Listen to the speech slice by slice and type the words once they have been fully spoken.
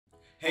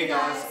Hey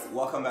guys,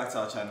 welcome back to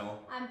our channel.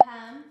 I'm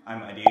Pam.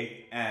 I'm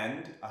Adi,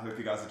 and I hope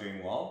you guys are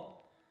doing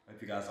well. I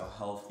hope you guys are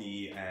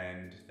healthy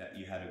and that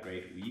you had a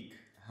great week.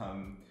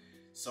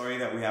 Sorry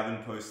that we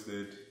haven't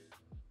posted.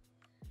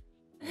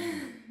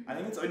 I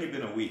think it's only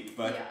been a week,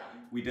 but yeah.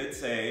 We did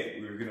say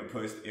we were going to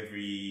post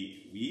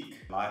every week.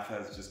 Life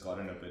has just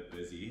gotten a bit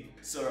busy.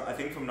 So I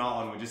think from now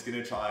on, we're just going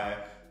to try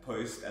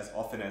post as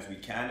often as we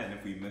can, and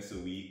if we miss a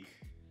week,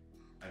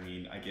 I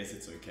mean, I guess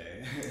it's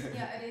okay.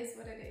 Yeah, it is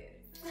what it is.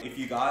 If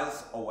you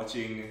guys are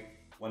watching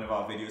one of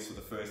our videos for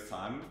the first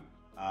time,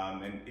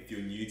 and if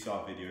you're new to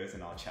our videos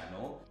and our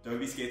channel, don't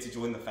be scared to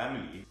join the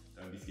family.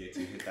 Don't be scared to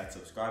hit that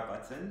subscribe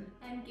button.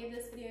 And give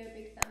this video a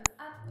big thumbs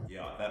up.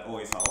 Yeah, that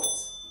always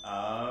helps.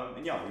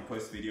 And yeah, we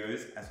post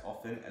videos as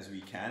often as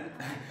we can.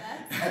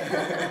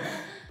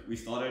 We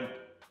started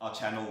our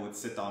channel with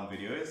sit-down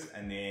videos,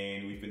 and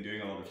then we've been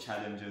doing a lot of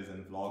challenges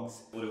and vlogs.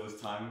 Thought it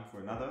was time for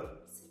another.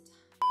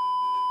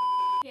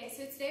 Okay,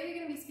 so today we're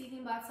going to be speaking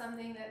about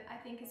something that I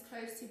think is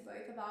close to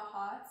both of our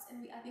hearts,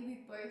 and I think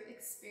we've both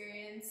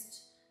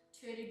experienced,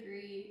 to a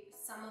degree,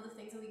 some of the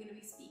things that we're going to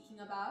be speaking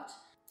about.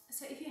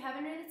 So if you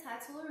haven't read the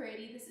title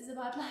already, this is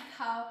about like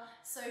how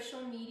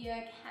social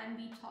media can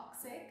be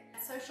toxic.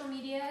 Social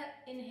media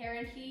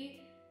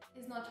inherently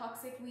is not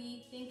toxic.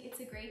 We think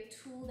it's a great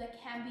tool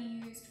that can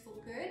be used for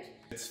good.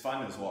 It's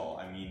fun as well.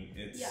 I mean,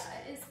 it is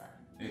fun.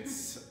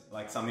 It's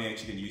like something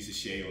that you can use to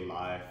share your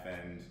life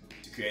and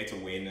to create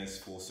awareness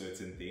for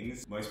certain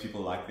things. Most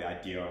people like the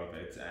idea of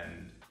it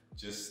and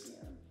just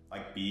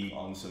like being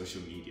on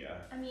social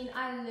media. I mean,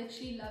 I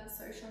literally love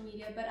social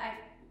media, but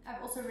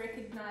I've also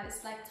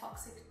recognized like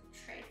toxic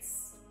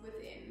traits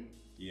within.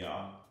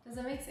 Yeah. Does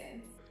that make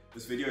sense?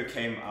 This video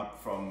came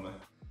up from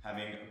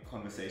having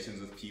conversations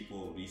with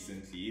people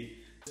recently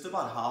just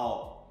about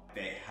how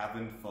they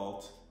haven't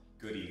felt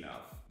good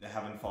enough. They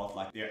haven't felt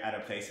like they're at a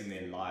place in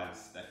their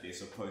lives that they're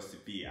supposed to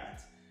be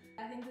at.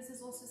 I think this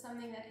is also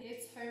something that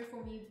hits home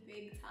for me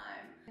big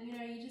time. You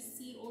know, you just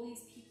see all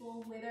these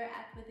people where they're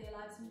at with their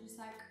lives and you're just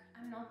like,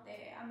 I'm not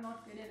there, I'm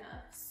not good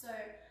enough. So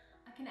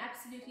I can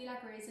absolutely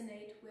like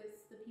resonate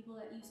with the people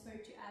that you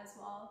spoke to as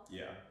well.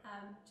 Yeah.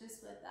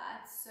 Just with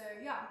that. So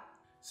yeah.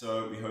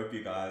 So we hope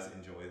you guys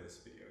enjoy this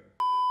video.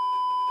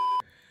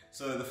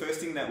 So the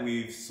first thing that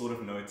we've sort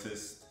of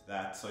noticed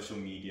that social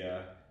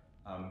media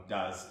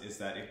does is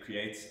that it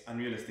creates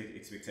unrealistic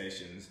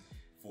expectations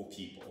for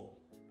people.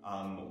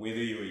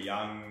 Whether you're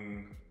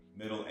young,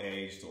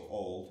 middle-aged or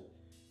old,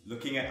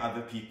 looking at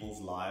other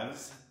people's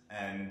lives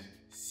and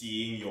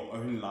seeing your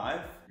own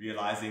life,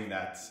 realizing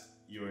that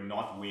you're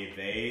not where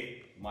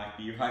they might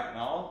be right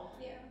now,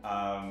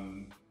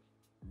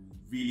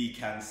 really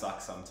can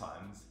suck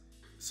sometimes.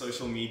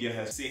 Social media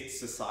has set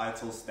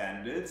societal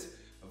standards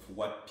of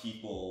what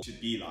people should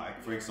be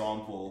like. For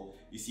example,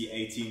 you see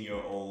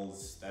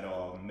 18-year-olds that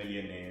are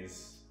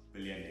millionaires,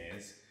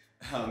 billionaires,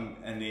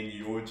 and then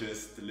you're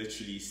just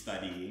literally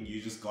studying.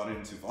 You just got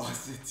into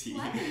varsity.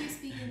 Why are you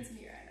speaking to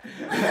me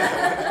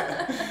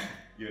right now?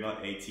 You're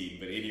not 18,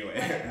 but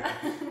anyway.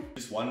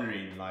 Just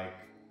wondering, like,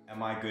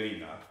 am I good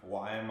enough?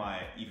 Why am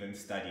I even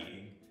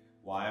studying?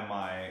 Why am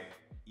I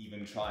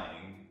even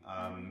trying?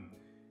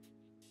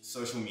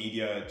 Social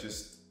media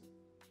just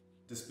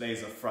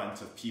displays a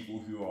front of people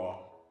who are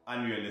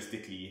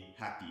unrealistically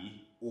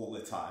happy all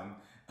the time,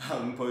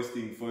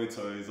 posting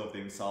photos of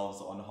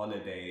themselves on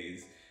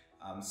holidays,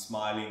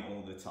 smiling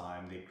all the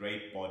time, their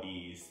great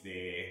bodies,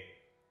 their,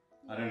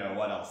 I don't know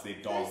what else,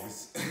 their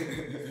dogs.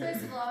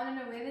 First of all, I want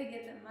to know where they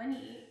get the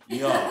money.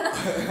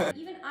 Yeah.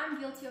 Even I'm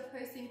guilty of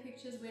posting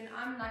pictures when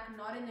I'm like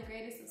not in the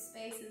greatest of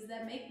spaces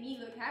that make me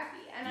look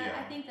happy. And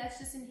I think that's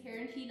just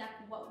inherently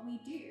like what we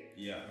do.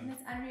 Yeah. And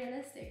it's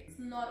unrealistic. It's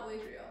not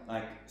always real.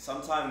 Like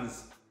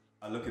sometimes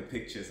I look at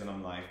pictures and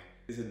I'm like,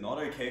 is it not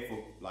okay for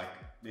like,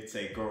 let's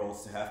say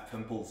girls to have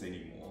pimples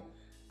anymore?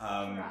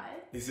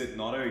 Right. Is it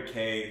not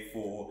okay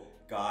for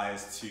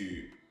guys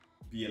to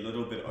be a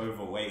little bit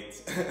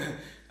overweight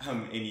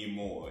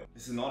anymore?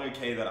 Is it not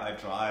okay that I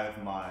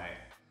drive my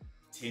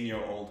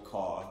 10-year-old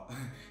car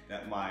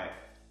that my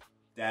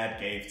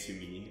dad gave to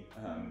me?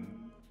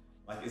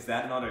 Like, is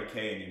that not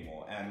okay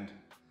anymore? And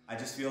I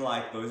just feel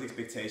like those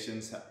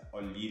expectations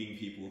are leading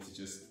people to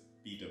just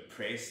be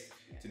depressed,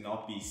 to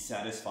not be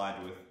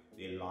satisfied with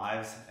their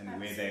lives and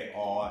where they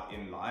are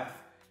in life.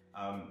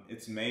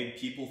 It's made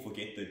people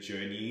forget the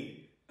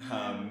journey,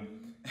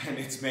 and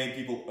it's made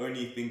people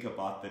only think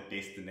about the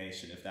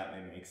destination, if that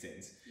may make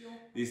sense.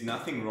 There's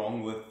nothing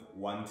wrong with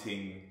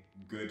wanting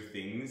good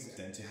things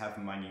and to have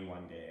money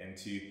one day and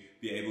to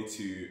be able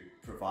to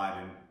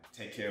provide and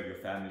take care of your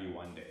family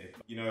one day.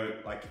 You know,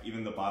 like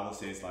even the Bible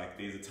says like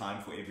there's a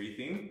time for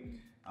everything,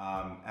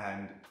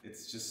 and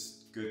it's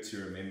just good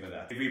to remember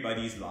that.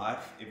 Everybody's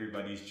life,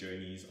 everybody's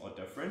journeys are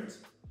different,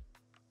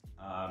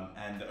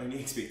 and the only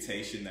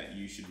expectation that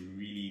you should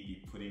really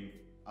be putting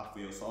up for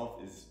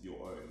yourself is your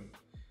own,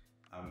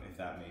 if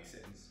that makes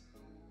sense.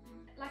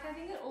 Like I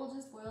think it all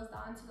just boils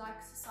down to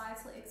like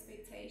societal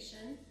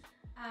expectation,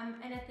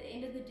 and at the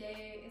end of the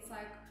day it's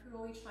like, who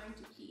are we trying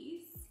to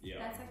please?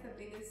 That's like the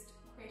biggest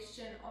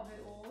question of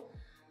it all.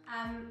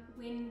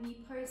 when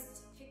we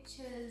post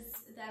pictures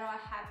that are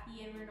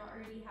happy and we're not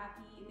really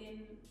happy,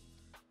 then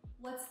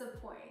what's the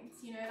point?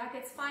 You know, like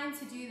it's fine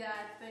to do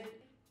that, but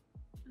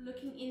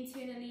looking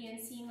internally and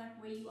seeing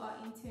like where you are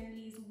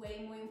internally is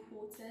way more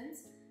important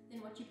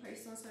than what you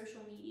post on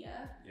social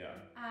media. Yeah.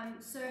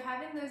 So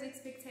having those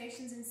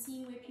expectations and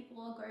seeing where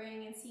people are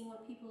going and seeing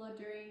what people are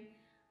doing,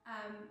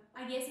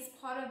 I guess it's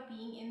part of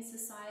being in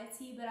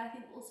society, but I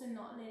think also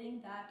not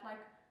letting that like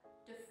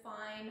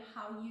define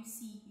how you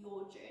see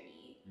your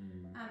journey.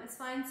 It's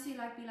fine to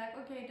like be like,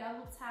 okay,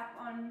 double tap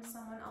on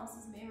someone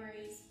else's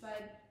memories,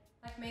 but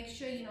like make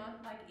sure you're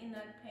not like in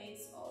that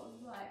place of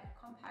like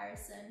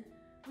comparison,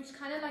 which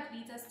kind of like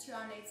leads us to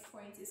our next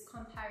point, is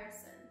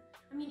comparison.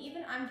 I mean,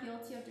 even I'm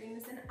guilty of doing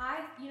this, and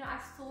I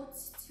thought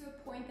to a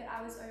point that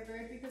I was over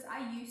it, because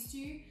I used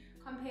to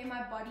compare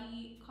my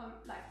body,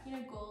 like, you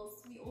know,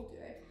 girls, we all do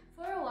it.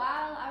 For a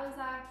while, I was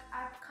like,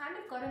 I've kind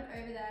of gotten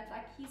over that.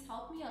 Like, he's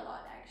helped me a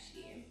lot,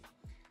 actually.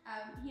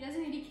 He doesn't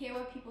really care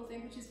what people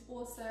think, which is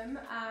awesome.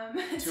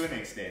 To an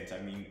extent, I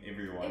mean,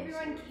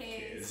 everyone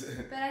cares.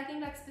 But I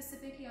think like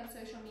specifically on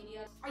social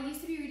media, I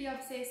used to be really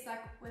obsessed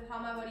like with how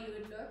my body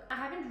would look. I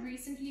haven't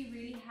recently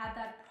really had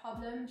that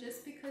problem,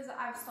 just because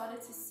I've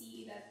started to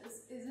see that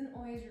this isn't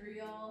always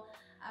real,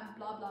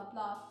 blah, blah,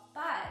 blah.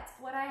 But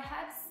what I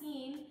have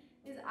seen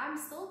is I'm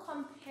still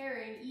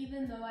comparing,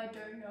 even though I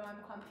don't know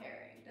I'm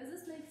comparing. Does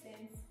this make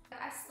sense?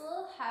 I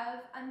still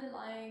have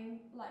underlying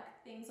like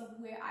things of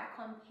where I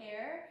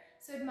compare.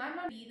 So it might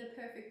not be the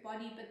perfect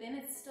body, but then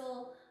it's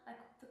still like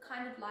the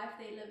kind of life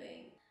they're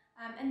living.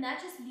 And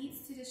that just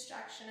leads to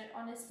distraction. It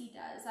honestly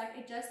does. Like,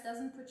 it just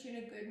doesn't put you in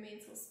a good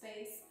mental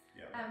space.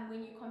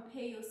 When you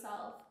compare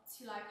yourself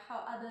to like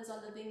how others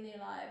are living their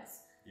lives.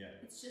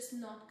 It's just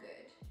not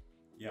good.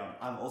 Yeah,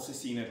 I've also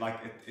seen it like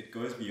it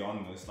goes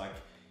beyond this. Like,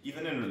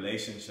 even in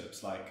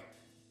relationships, like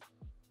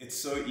it's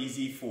so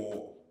easy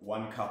for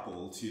one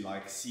couple to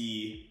like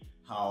see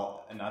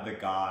how another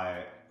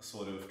guy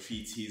sort of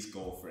treats his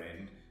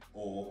girlfriend,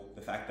 or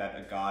the fact that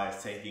a guy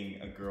is taking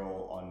a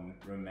girl on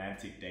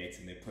romantic dates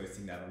and they're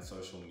posting that on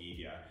social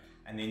media.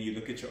 And then you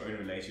look at your own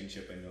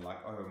relationship and you're like,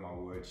 oh my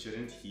word,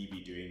 shouldn't he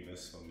be doing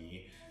this for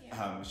me?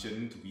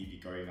 Shouldn't we be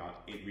going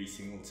out every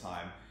single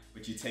time?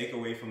 But you take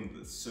away from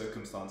the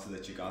circumstances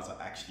that you guys are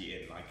actually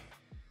in. Like,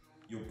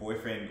 your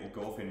boyfriend or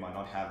girlfriend might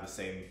not have the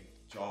same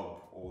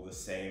job or the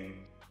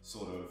same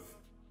sort of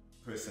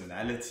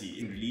personality.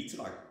 It can lead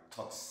to like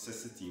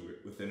toxicity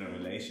within a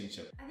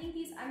relationship. I think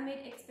these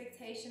unmet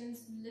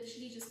expectations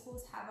literally just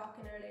cause havoc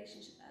in a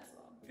relationship as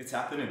well. It's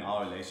happened in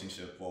our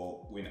relationship,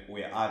 well,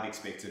 where I've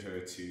expected her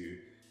to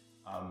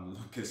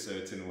look a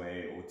certain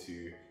way or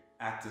to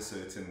act a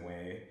certain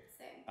way.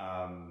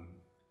 Same.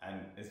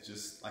 And it's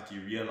just like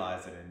you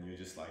realize it and you're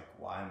just like,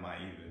 why am I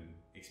even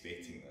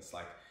expecting this?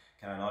 Like,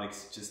 can I not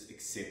just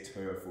accept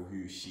her for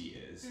who she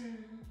is?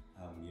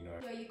 You know.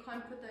 Yeah, you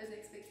can't put those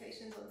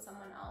expectations on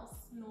someone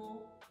else,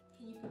 nor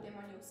can you put them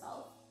on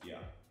yourself. Yeah.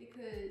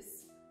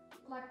 Because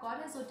like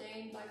God has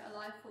ordained like a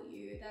life for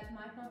you that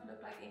might not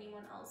look like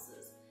anyone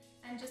else's.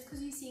 And just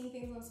because you're seeing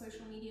things on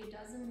social media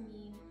doesn't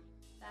mean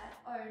that,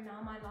 oh,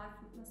 now my life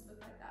must look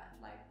like that.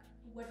 Like,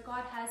 what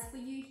God has for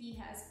you, He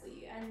has for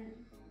you. And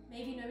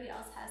maybe nobody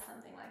else has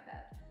something like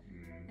that.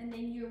 And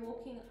then you're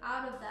walking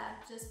out of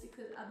that just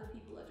because other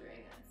people are doing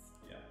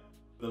it. Yeah.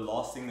 The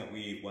last thing that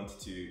we wanted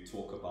to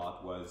talk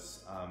about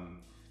was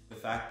the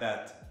fact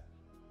that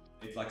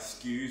it like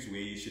skews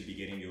where you should be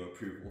getting your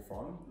approval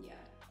from.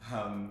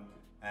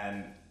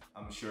 And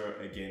I'm sure,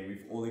 again,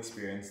 we've all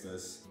experienced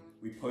this.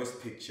 We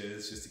post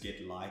pictures just to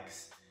get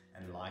likes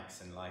and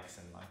likes and likes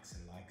and likes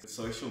and likes.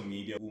 Social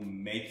media will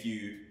make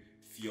you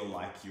feel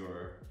like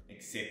you're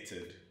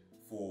accepted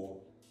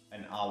for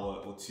an hour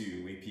or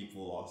two where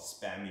people are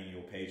spamming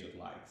your page with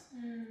likes.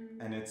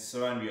 And it's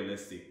so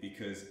unrealistic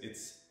because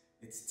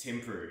it's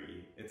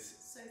temporary.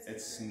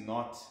 It's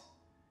not,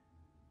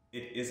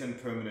 it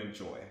isn't permanent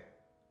joy.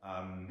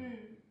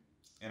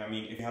 And I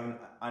mean, if you have an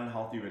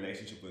unhealthy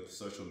relationship with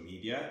social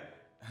media,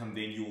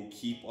 then you will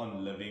keep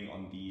on living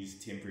on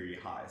these temporary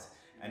highs.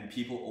 And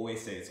people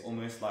always say it's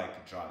almost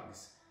like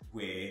drugs,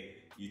 where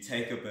you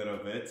take a bit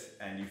of it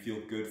and you feel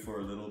good for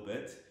a little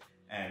bit,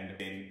 and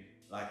then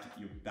like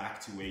you're back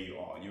to where you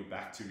are, you're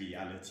back to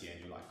reality, and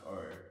you're like,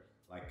 oh,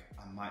 like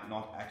I might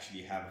not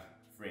actually have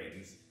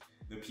friends.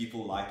 The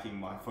people liking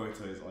my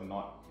photos are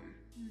not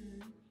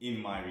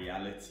in my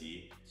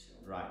reality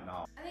right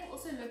now. I think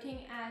also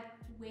looking at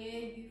where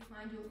you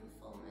find your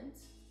fulfillment,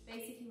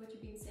 basically what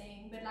you've been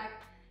saying, but like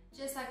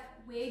just like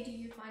where do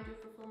you find your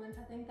fulfillment?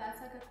 I think that's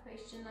like a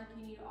question like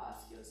you need to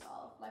ask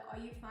yourself. Like, are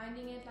you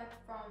finding it like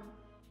from,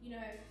 you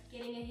know,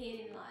 getting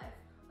ahead in life?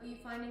 Are you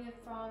finding it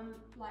from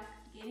like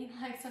getting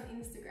likes on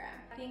Instagram?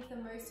 I think the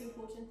most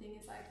important thing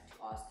is like to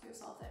ask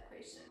yourself that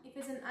question. If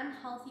it's an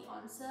unhealthy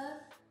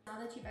answer, now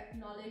that you've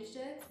acknowledged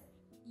it,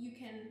 you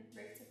can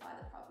rectify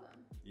the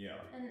problem.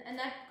 Yeah. And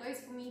that goes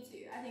for me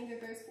too. I think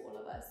it goes for all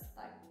of us,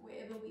 like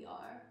wherever we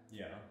are.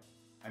 Yeah.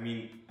 I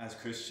mean, as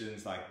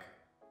Christians, like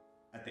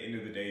at the end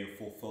of the day, your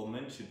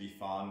fulfillment should be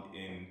found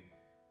in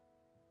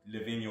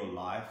living your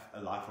life,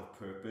 a life of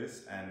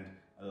purpose and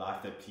a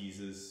life that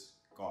pleases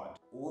God.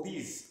 All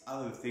these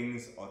other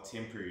things are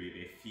temporary,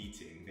 they're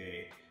fleeting,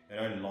 they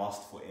don't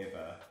last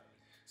forever.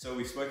 So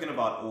we've spoken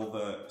about all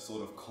the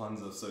sort of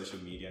cons of social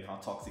media and how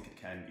toxic it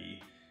can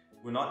be.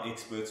 We're not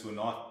experts, we're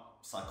not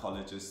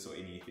psychologists or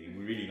anything,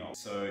 we're really not.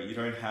 So you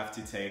don't have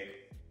to take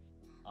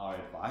our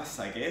advice,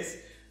 I guess,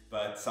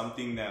 but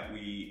something that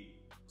we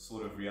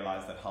sort of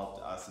realized that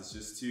helped us is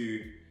just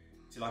to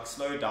like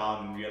slow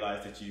down and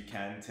realize that you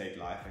can take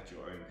life at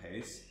your own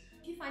pace.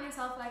 If you find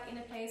yourself like in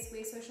a place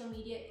where social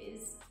media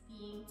is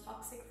being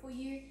toxic for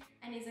you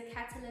and is a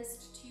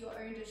catalyst to your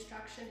own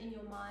destruction in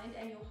your mind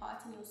and your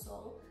heart and your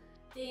soul,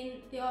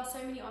 then there are so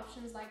many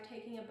options like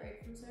taking a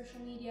break from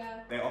social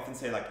media. They often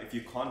say like if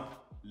you can't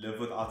live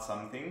without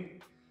something,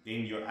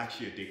 then you're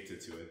actually addicted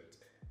to it.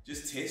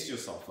 Just test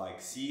yourself,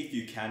 like see if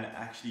you can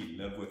actually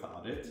live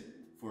without it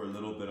for a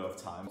little bit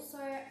of time. So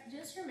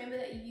just remember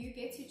that you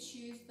get to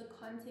choose the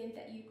content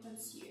that you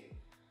consume,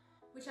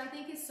 which I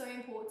think is so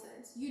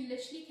important. You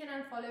literally can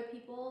unfollow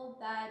people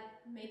that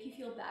make you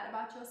feel bad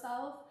about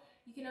yourself.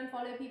 You can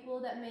unfollow people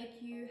that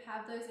make you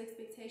have those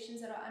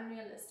expectations that are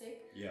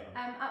unrealistic. Yeah.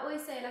 I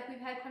always say, like, we've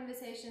had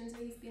conversations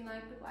where he's been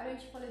like, but why don't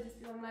you follow these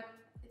people? I'm like,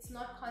 it's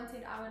not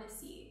content I want to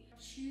see.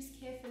 Choose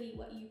carefully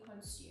what you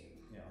consume.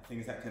 Yeah,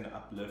 things that can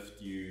uplift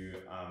you,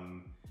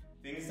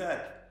 things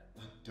that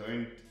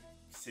don't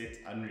set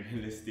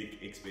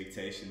unrealistic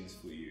expectations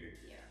for you.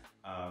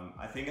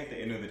 I think at the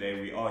end of the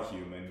day, we are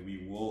human.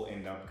 We will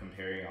end up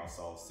comparing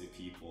ourselves to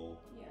people.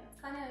 Yeah,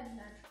 it's kind of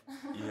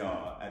natural.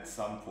 Yeah, at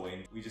some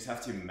point. We just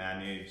have to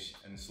manage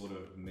and sort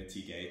of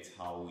mitigate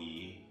how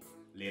we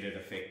let it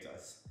affect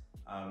us.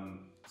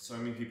 So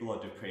many people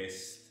are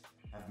depressed,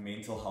 have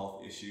mental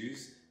health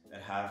issues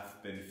that have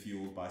been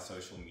fueled by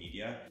social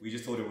media. We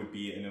just thought it would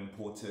be an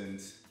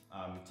important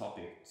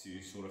topic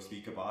to sort of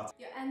speak about.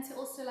 Yeah, and to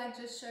also like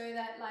just show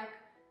that like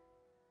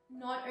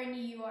not only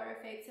you are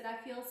affected.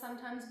 I feel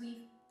sometimes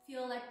we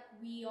feel like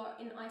we are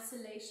in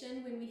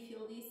isolation when we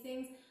feel these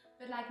things,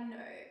 but like no,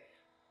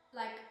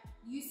 like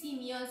you see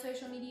me on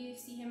social media, you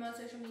see him on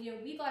social media,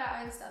 we got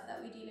our own stuff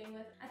that we're dealing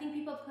with. I think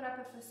people put up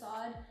a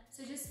facade,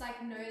 so just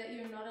like know that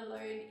you're not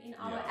alone in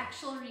our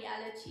actual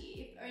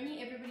reality. If only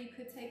everybody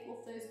could take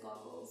off those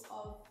goggles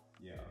of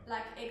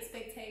like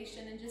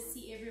expectation and just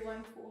see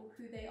everyone for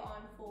who they are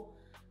and for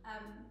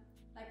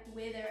like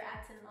where they're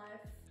at in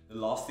life. The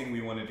last thing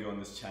we want to do on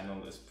this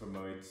channel is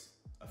promote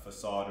a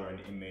facade or an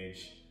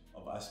image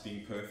of us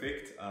being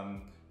perfect.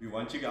 We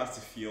want you guys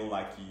to feel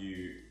like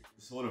you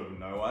sort of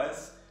know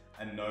us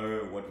and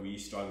know what we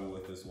struggle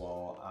with as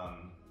well,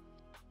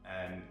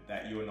 and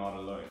that you're not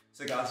alone.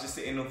 So guys, just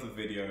to end off the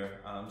video,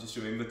 just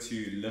remember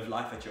to live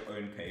life at your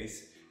own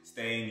pace,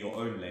 stay in your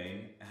own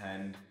lane,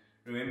 and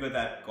remember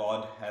that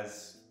God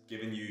has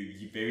given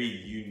you very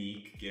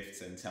unique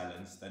gifts and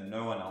talents that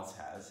no one else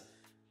has.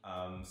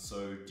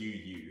 So do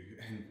you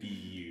and be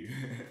you.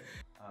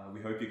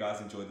 We hope you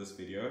guys enjoyed this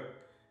video.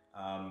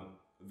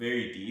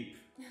 Very deep.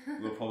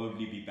 We'll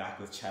probably be back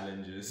with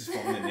challenges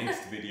from the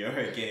next video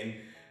again.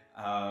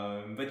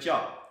 But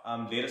yeah,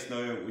 let us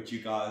know what you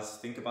guys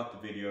think about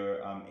the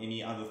video.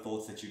 Any other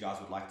thoughts that you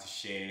guys would like to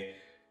share.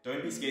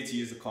 Don't be scared to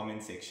use the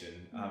comment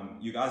section.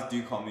 You guys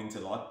do comment a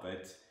lot,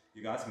 but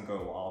you guys can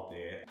go wild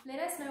there. Let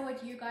us know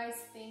what you guys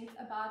think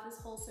about this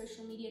whole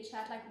social media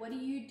chat. Like, what do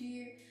you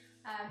do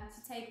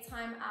to take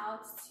time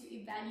out to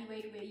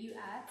evaluate where you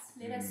at?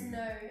 Let us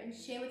know and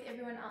share with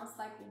everyone else,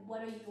 like,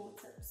 what are your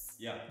tips?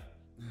 Yeah.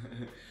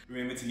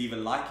 Remember to leave a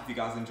like if you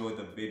guys enjoyed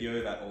the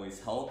video, that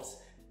always helps,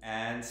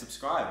 and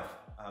subscribe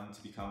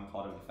to become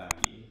part of the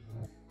family.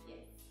 Yes.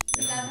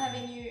 We love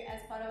having you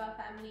as part of our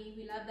family.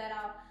 We love that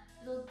our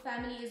little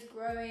family is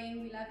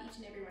growing. We love each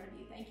and every one of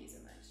you. Thank you so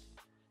much.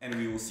 And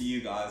we will see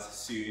you guys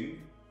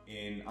soon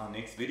in our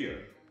next video.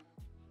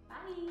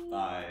 Bye.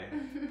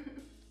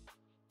 Bye.